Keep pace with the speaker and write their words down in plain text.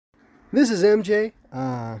This is MJ.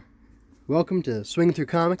 Welcome to Swinging Through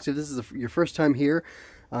Comics. If this is your first time here,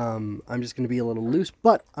 I'm just going to be a little loose,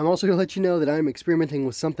 but I'm also going to let you know that I'm experimenting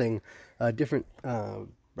with something different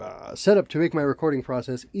setup to make my recording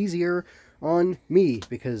process easier on me,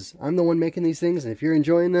 because I'm the one making these things, and if you're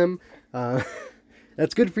enjoying them,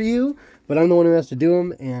 that's good for you, but I'm the one who has to do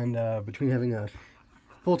them, and between having a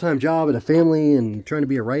full-time job and a family and trying to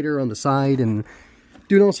be a writer on the side and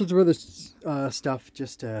doing all sorts of other stuff,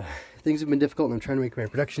 just things have been difficult, and I'm trying to make my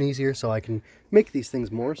production easier so I can make these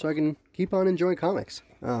things more, so I can keep on enjoying comics.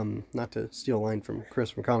 Not to steal a line from Chris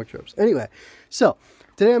from Comic Tropes. Anyway, so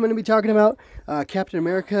today I'm going to be talking about Captain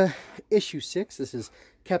America issue 6. This is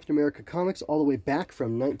Captain America comics all the way back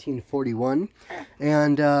from 1941,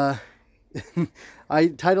 and I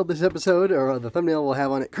titled this episode, or the thumbnail will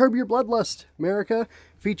have on it, "Curb Your Bloodlust, America,"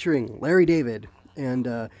 featuring Larry David. And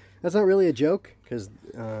that's not really a joke, because,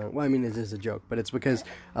 well, I mean, it is a joke, but it's because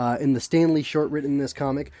in the Stan Lee short written in this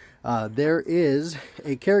comic, there is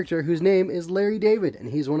a character whose name is Larry David,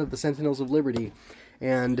 and he's one of the Sentinels of Liberty.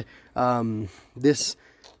 And this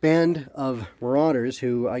band of marauders,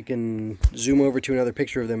 who I can zoom over to another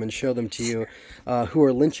picture of them and show them to you, who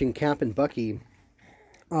are lynching Cap and Bucky.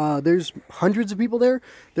 There's hundreds of people there.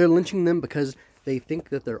 They're lynching them because they think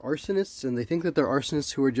that they're arsonists, and they think that they're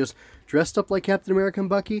arsonists who are just dressed up like Captain America and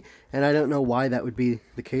Bucky, and I don't know why that would be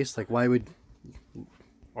the case. Like, why would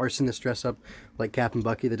arsonists dress up like Cap and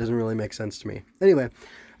Bucky? That doesn't really make sense to me. Anyway,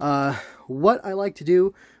 what I like to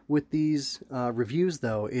do with these reviews,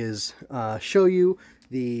 though, is show you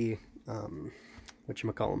the,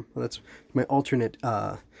 whatchamacallem, well, that's my alternate,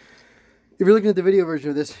 if you're looking at the video version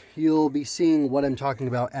of this, you'll be seeing what I'm talking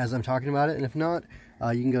about as I'm talking about it, and if not,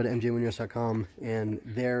 you can go to mjmunoz.com, and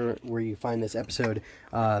there, where you find this episode,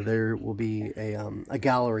 there will be a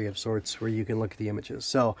gallery of sorts where you can look at the images.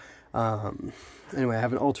 So, anyway, I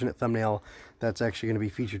have an alternate thumbnail that's actually going to be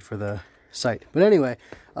featured for the site. But anyway,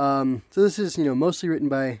 so this is, mostly written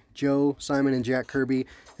by Joe Simon and Jack Kirby,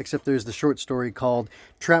 except there's the short story called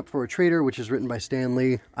 "Trap for a Traitor," which is written by Stan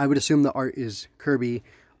Lee. I would assume the art is Kirby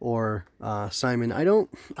or Simon.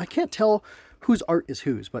 I can't tell whose art is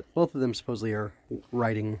whose, but both of them supposedly are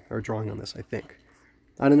writing or drawing on this, I think.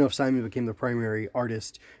 I don't know if Simon became the primary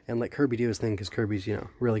artist and let Kirby do his thing, because Kirby's,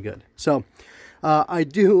 really good. So, I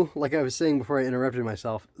do, like I was saying before I interrupted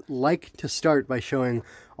myself, like to start by showing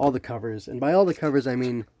all the covers. And by all the covers, I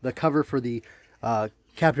mean the cover for the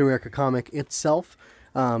Captain America comic itself.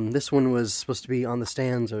 This one was supposed to be on the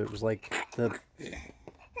stands, or it was like the...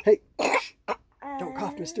 Hey! Don't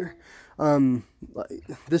cough, mister.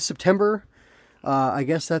 This September, I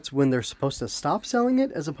guess that's when they're supposed to stop selling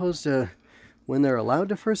it, as opposed to when they're allowed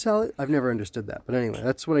to first sell it. I've never understood that. But anyway,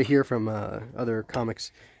 that's what I hear from other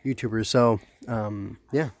comics YouTubers. So,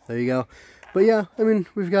 yeah, there you go. But yeah, I mean,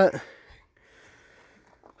 we've got...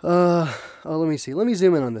 oh, let me see. Let me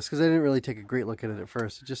zoom in on this, because I didn't really take a great look at it at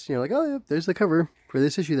first. Just, like, oh, yeah, there's the cover for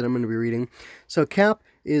this issue that I'm going to be reading. So Cap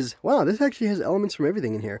is... Wow, this actually has elements from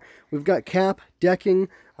everything in here. We've got Cap decking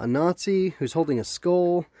a Nazi who's holding a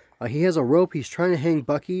skull. He has a rope. He's trying to hang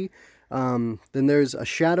Bucky. Then there's a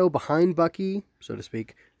shadow behind Bucky, so to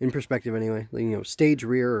speak, in perspective anyway. Stage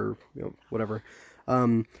rear or whatever.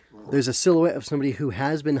 There's a silhouette of somebody who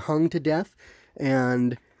has been hung to death.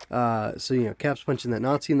 And so, Cap's punching that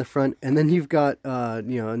Nazi in the front. And then you've got,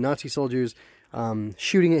 Nazi soldiers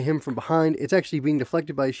shooting at him from behind. It's actually being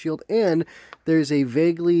deflected by his shield. And there's a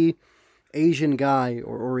vaguely Asian guy,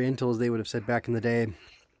 or Oriental as they would have said back in the day,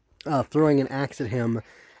 throwing an axe at him.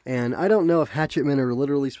 And I don't know if hatchet men are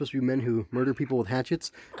literally supposed to be men who murder people with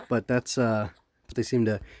hatchets, but that's what they seem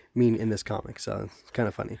to mean in this comic, so it's kind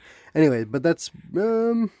of funny. Anyway, but that's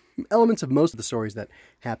elements of most of the stories that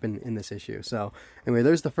happen in this issue. So anyway,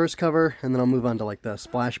 there's the first cover, and then I'll move on to like the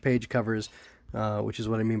splash page covers, which is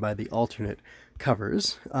what I mean by the alternate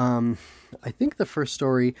covers. I think the first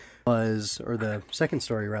story was, or the second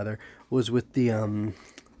story rather, was with the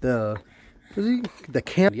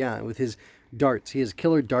camp, yeah, with his darts. He has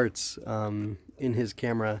killer darts in his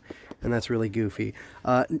camera, and that's really goofy.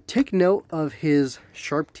 Take note of his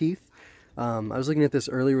sharp teeth. I was looking at this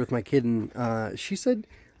earlier with my kid, and I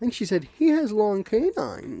think she said, he has long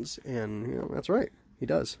canines, and that's right, he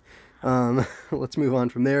does. Let's move on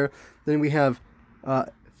from there. Then we have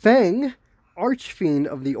Fang, Archfiend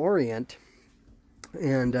of the Orient.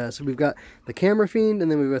 And so we've got the Camera Fiend,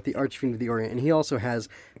 and then we've got the Archfiend of the Orient, and he also has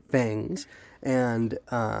fangs. And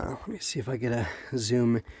let me see if I get a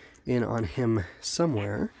zoom in on him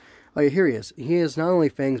somewhere. Oh, yeah, here he is. He has not only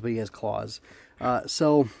fangs, but he has claws.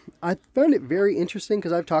 So I found it very interesting,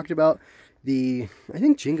 because I've talked about I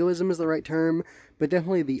think jingoism is the right term, but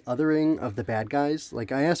definitely the othering of the bad guys.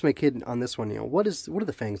 Like, I asked my kid on this one, what do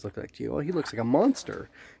the Fangs look like to you? Well, he looks like a monster.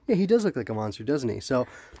 Yeah, he does look like a monster, doesn't he? So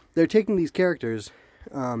they're taking these characters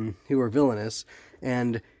who are villainous,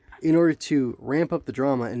 and in order to ramp up the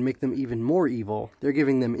drama and make them even more evil, they're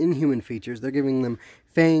giving them inhuman features. They're giving them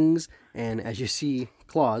fangs, and as you see,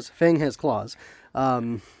 claws. Fang has claws.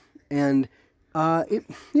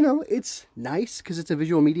 It's nice because it's a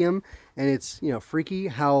visual medium, and it's, freaky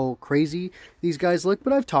how crazy these guys look.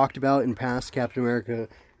 But I've talked about in past Captain America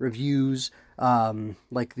reviews,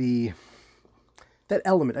 like that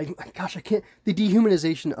element. The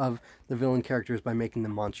dehumanization of the villain characters by making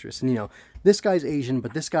them monstrous. And, this guy's Asian,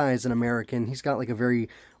 but this guy is an American. He's got like a very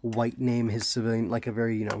white name, his civilian, like a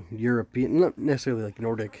very, European, not necessarily like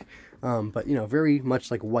Nordic, but, very much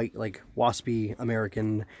like white, like waspy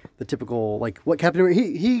American, the typical, like what Captain America,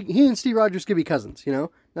 he and Steve Rogers could be cousins,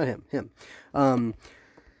 not him.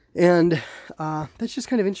 That's just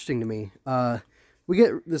kind of interesting to me. We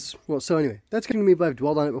get this, so anyway, that's getting to me, but I've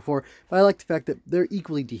dwelled on it before, but I like the fact that they're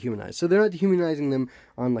equally dehumanized. So they're not dehumanizing them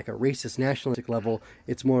on like a racist, nationalistic level.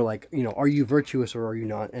 It's more like, are you virtuous or are you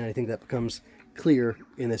not? And I think that becomes clear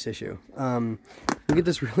in this issue. We get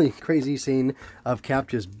this really crazy scene of Cap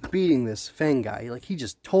just beating this Fang guy. Like, he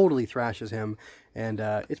just totally thrashes him, and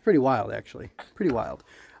it's pretty wild, actually. Pretty wild.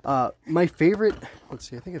 My favorite, let's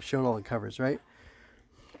see, I think I've shown all the covers, right?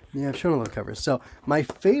 Yeah, I've shown all the covers. So my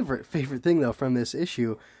favorite thing, though, from this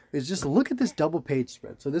issue is just look at this double page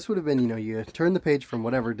spread. So this would have been, you turn the page from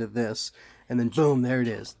whatever to this, and then boom, there it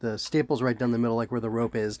is. The staple's right down the middle, like where the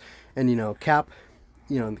rope is. And, Cap,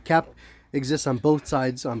 the Cap exists on both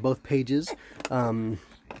sides, on both pages.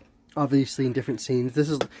 Obviously in different scenes.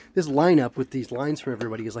 This lineup with these lines from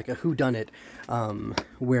everybody is like a whodunit,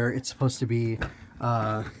 where it's supposed to be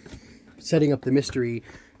setting up the mystery,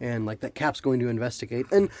 and like that Cap's going to investigate.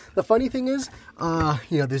 And the funny thing is,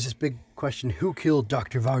 there's this big question: who killed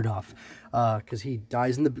Dr. Vardoff? Because he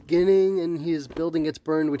dies in the beginning, and his building gets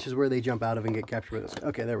burned, which is where they jump out of and get captured with us.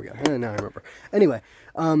 Okay, there we go. Now I remember. Anyway,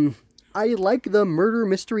 I like the murder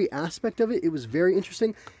mystery aspect of it. It was very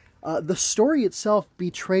interesting. The story itself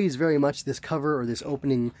betrays very much this cover or this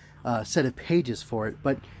opening set of pages for it,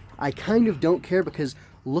 but I kind of don't care because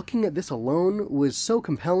looking at this alone was so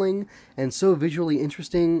compelling and so visually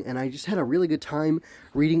interesting, and I just had a really good time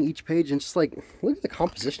reading each page. And just like, look at the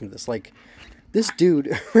composition of this. Like, this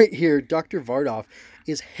dude right here, Dr. Vardoff,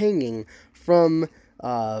 is hanging from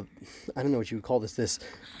I don't know what you would call this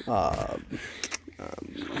I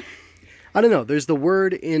don't know. There's the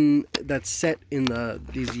word that's set in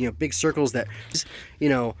these big circles that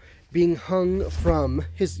being hung from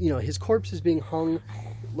his corpse is being hung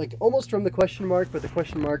like almost from the question mark, but the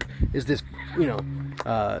question mark is this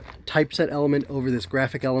typeset element over this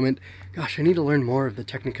graphic element. Gosh, I need to learn more of the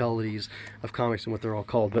technicalities of comics and what they're all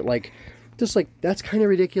called. But like, just like, that's kind of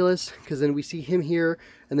ridiculous, because then we see him here,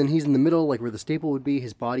 and then he's in the middle, like where the staple would be.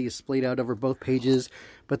 His body is splayed out over both pages,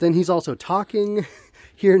 but then he's also talking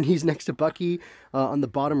here, and he's next to Bucky on the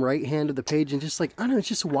bottom right hand of the page. And just like, I don't know, it's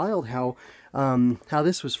just wild how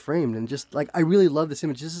this was framed. And just like, I really love this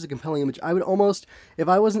image. This is a compelling image. I would almost, if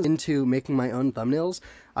I wasn't into making my own thumbnails,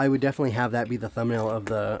 I would definitely have that be the thumbnail of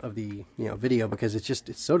the video, because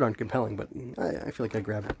it's so darn compelling. But I feel like I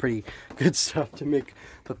grabbed pretty good stuff to make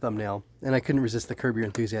the thumbnail, and I couldn't resist the Curb Your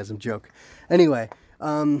Enthusiasm joke. Anyway,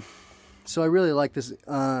 so I really like this.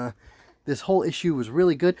 This whole issue was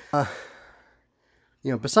really good.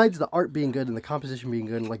 Besides the art being good and the composition being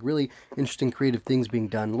good, and like really interesting creative things being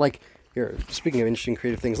done. Like, here, speaking of interesting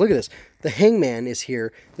creative things, look at this. The Hangman is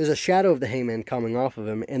here. There's a shadow of the Hangman coming off of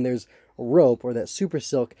him, and there's a rope, or that super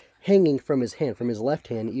silk, hanging from his hand, from his left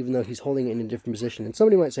hand, even though he's holding it in a different position. And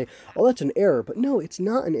somebody might say, oh, that's an error. But no, it's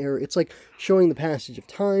not an error. It's like showing the passage of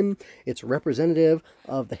time. It's representative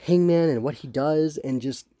of the Hangman and what he does, and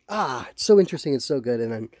just, it's so interesting. It's so good,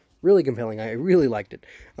 and I'm really compelling. I really liked it.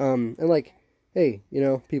 And like, hey,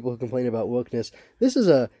 people who complain about wokeness, this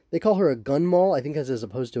is they call her a gun moll, I think, as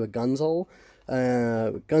opposed to a gunzol.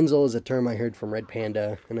 Gunzol is a term I heard from Red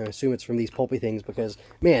Panda, and I assume it's from these pulpy things, because,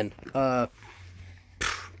 man,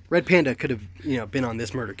 Red Panda could have, been on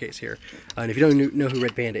this murder case here. And if you don't know who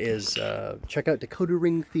Red Panda is, check out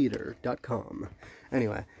DakotaRingTheater.com.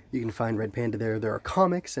 Anyway, you can find Red Panda there. There are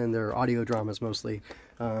comics, and there are audio dramas mostly.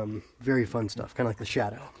 Very fun stuff, kind of like The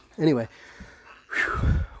Shadow. Anyway,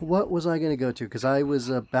 what was I going to go to? Because I was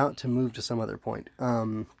about to move to some other point.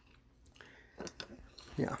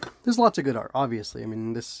 Yeah, there's lots of good art, obviously. I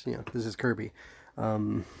mean, this is Kirby.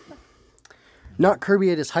 Not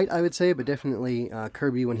Kirby at his height, I would say, but definitely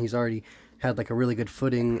Kirby when he's already had like a really good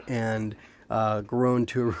footing, and grown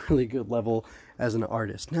to a really good level as an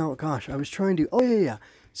artist. Now, gosh, I was trying to... Oh, yeah.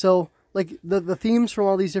 So, like, the themes from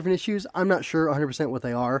all these different issues, I'm not sure 100% what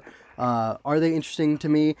they are. Are they interesting to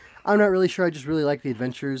me? I'm not really sure. I just really like the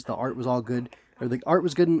adventures. The art was all good. Or the art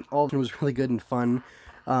was good and all of it was really good and fun.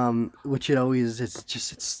 Which it always...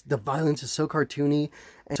 It's the violence is so cartoony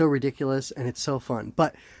and so ridiculous, and it's so fun.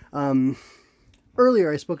 But...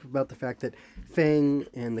 earlier I spoke about the fact that Fang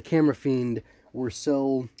and the Camera Fiend were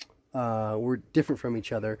so... were different from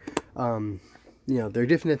each other. They're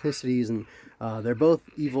different ethnicities, and they're both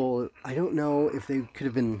evil. I don't know if they could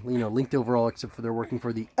have been, linked overall, except for they're working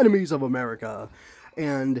for the enemies of America.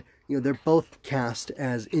 And, they're both cast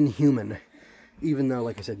as inhuman, even though,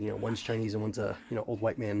 like I said, one's Chinese and one's a, old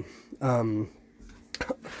white man.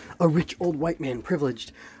 A rich old white man,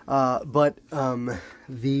 privileged.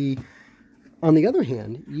 On the other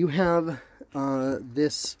hand, you have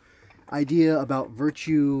this idea about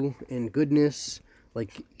virtue and goodness,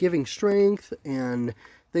 like giving strength and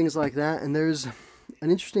things like that. And there's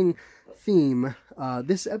an interesting theme.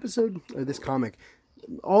 This episode, or this comic,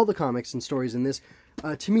 all the comics and stories in this,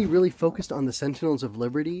 to me, really focused on the Sentinels of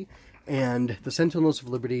Liberty. And the Sentinels of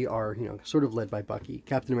Liberty are, sort of led by Bucky.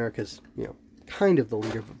 Captain America's, kind of the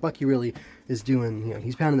leader, but Bucky really is doing,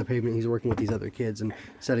 he's pounding the pavement, he's working with these other kids and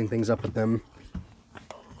setting things up with them.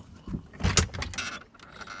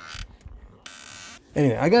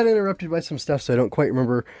 Anyway, I got interrupted by some stuff, so I don't quite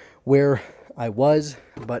remember where I was,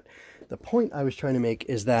 but the point I was trying to make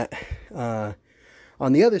is that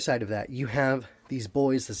on the other side of that, you have these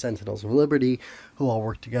boys, the Sentinels of Liberty, who all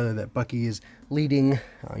work together, that Bucky is leading.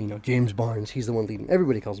 James Barnes, he's the one leading.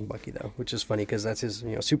 Everybody calls him Bucky, though, which is funny because that's his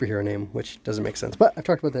superhero name, which doesn't make sense. But I've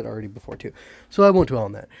talked about that already before, too, so I won't dwell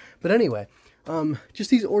on that. But anyway...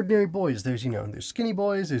 just these ordinary boys. There's, there's skinny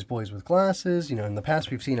boys, there's boys with glasses. In the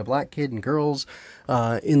past we've seen a black kid and girls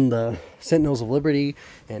in the Sentinels of Liberty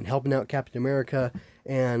and helping out Captain America.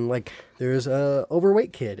 And, like, there's a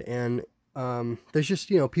overweight kid. And there's just,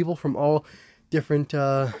 people from all different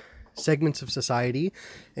segments of society.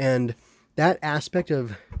 And that aspect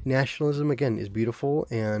of nationalism, again, is beautiful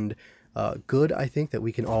and good. I think that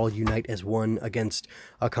we can all unite as one against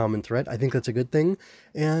a common threat. I think that's a good thing.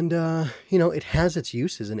 And, it has its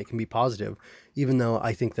uses and it can be positive, even though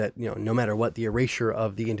I think that, no matter what, the erasure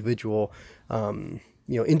of the individual,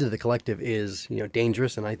 into the collective is,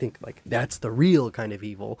 dangerous. And I think, like, that's the real kind of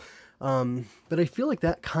evil. But I feel like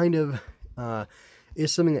that kind of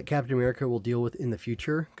is something that Captain America will deal with in the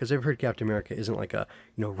future, because I've heard Captain America isn't like a,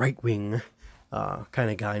 right-wing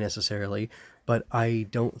kind of guy necessarily. But I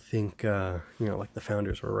don't think, like the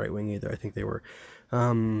founders were right-wing either. I think they were,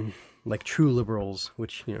 like true liberals,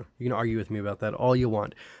 which, you can argue with me about that all you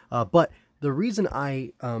want. But the reason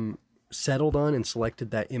I settled on and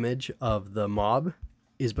selected that image of the mob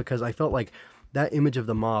is because I felt like that image of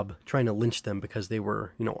the mob trying to lynch them because they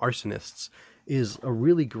were, arsonists is a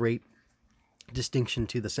really great distinction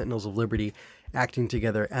to the Sentinels of Liberty acting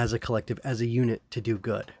together as a collective, as a unit to do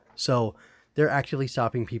good. So... they're actively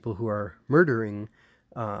stopping people who are murdering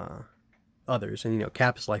others. And,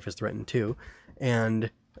 Cap's life is threatened too.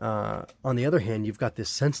 And on the other hand, you've got this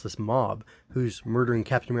senseless mob who's murdering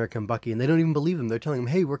Captain America and Bucky. And they don't even believe them. They're telling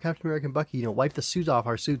them, hey, we're Captain America and Bucky. Wipe the soot off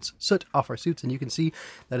our suits. And you can see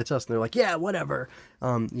that it's us. And they're like, yeah, whatever.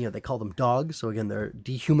 They call them dogs. So, again, they're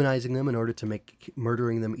dehumanizing them in order to make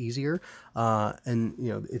murdering them easier.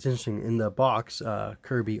 It's interesting. In the box,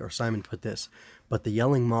 Kirby or Simon put this. But the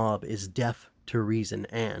yelling mob is deaf to reason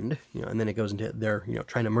and then it goes into they're,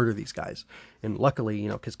 trying to murder these guys. And luckily,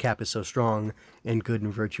 because Cap is so strong and good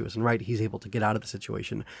and virtuous and right, he's able to get out of the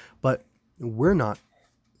situation. But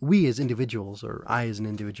we as individuals, or I as an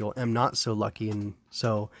individual, am not so lucky and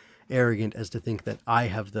so arrogant as to think that I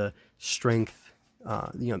have the strength.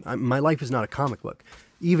 My life is not a comic book.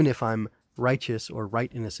 Even if I'm righteous or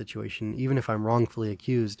right in a situation, even if I'm wrongfully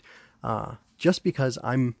accused, just because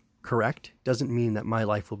I'm correct doesn't mean that my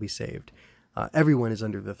life will be saved. Everyone is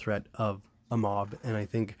under the threat of a mob, and I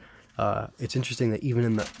think it's interesting that even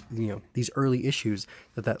in the these early issues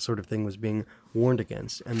that sort of thing was being warned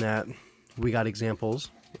against, and that we got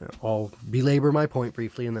examples. I'll belabor my point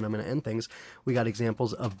briefly, and then I'm going to end things. We got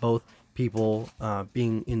examples of both people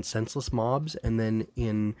being in senseless mobs, and then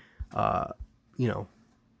in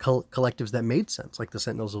collectives that made sense, like the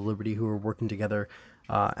Sentinels of Liberty, who were working together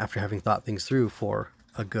after having thought things through for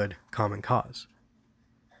a good common cause.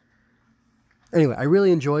 Anyway, I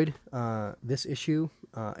really enjoyed this issue.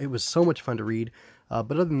 It was so much fun to read.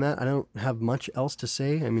 But other than that, I don't have much else to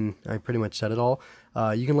say. I mean, I pretty much said it all.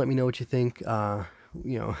 You can let me know what you think.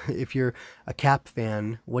 If you're a Cap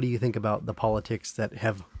fan, what do you think about the politics that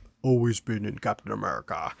have always been in Captain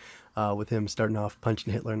America, with him starting off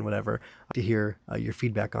punching Hitler and whatever. To hear your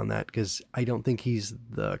feedback on that, because I don't think he's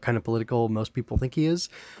the kind of political most people think he is.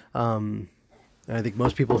 And I think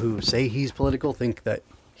most people who say he's political think that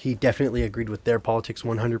he definitely agreed with their politics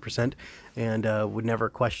 100% and would never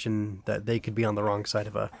question that they could be on the wrong side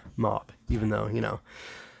of a mob, even though, you know,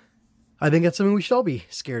 I think that's something we should all be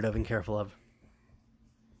scared of and careful of.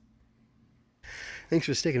 Thanks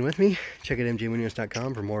for sticking with me. Check out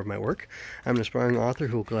mjmunoz.com for more of my work. I'm an aspiring author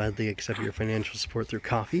who will gladly accept your financial support through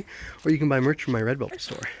coffee, or you can buy merch from my Redbubble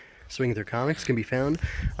store. Swinging Through Comics can be found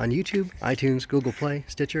on YouTube, iTunes, Google Play,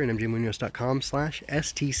 Stitcher, and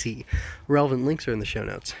mjmunoz.com/STC. Relevant links are in the show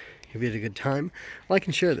notes. If you had a good time, like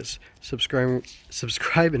and share this.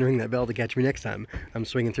 Subscribe and ring that bell to catch me next time I'm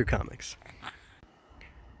swinging through comics.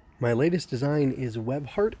 My latest design is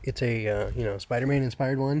Webheart. It's a Spider-Man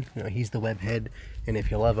inspired one. You know, he's the web head, and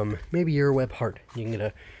if you love him, maybe you're a Webheart. You can get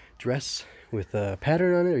a dress with a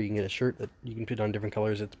pattern on it, or you can get a shirt that you can fit on different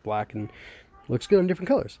colors. It's black and looks good on different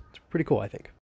colors. It's pretty cool, I think.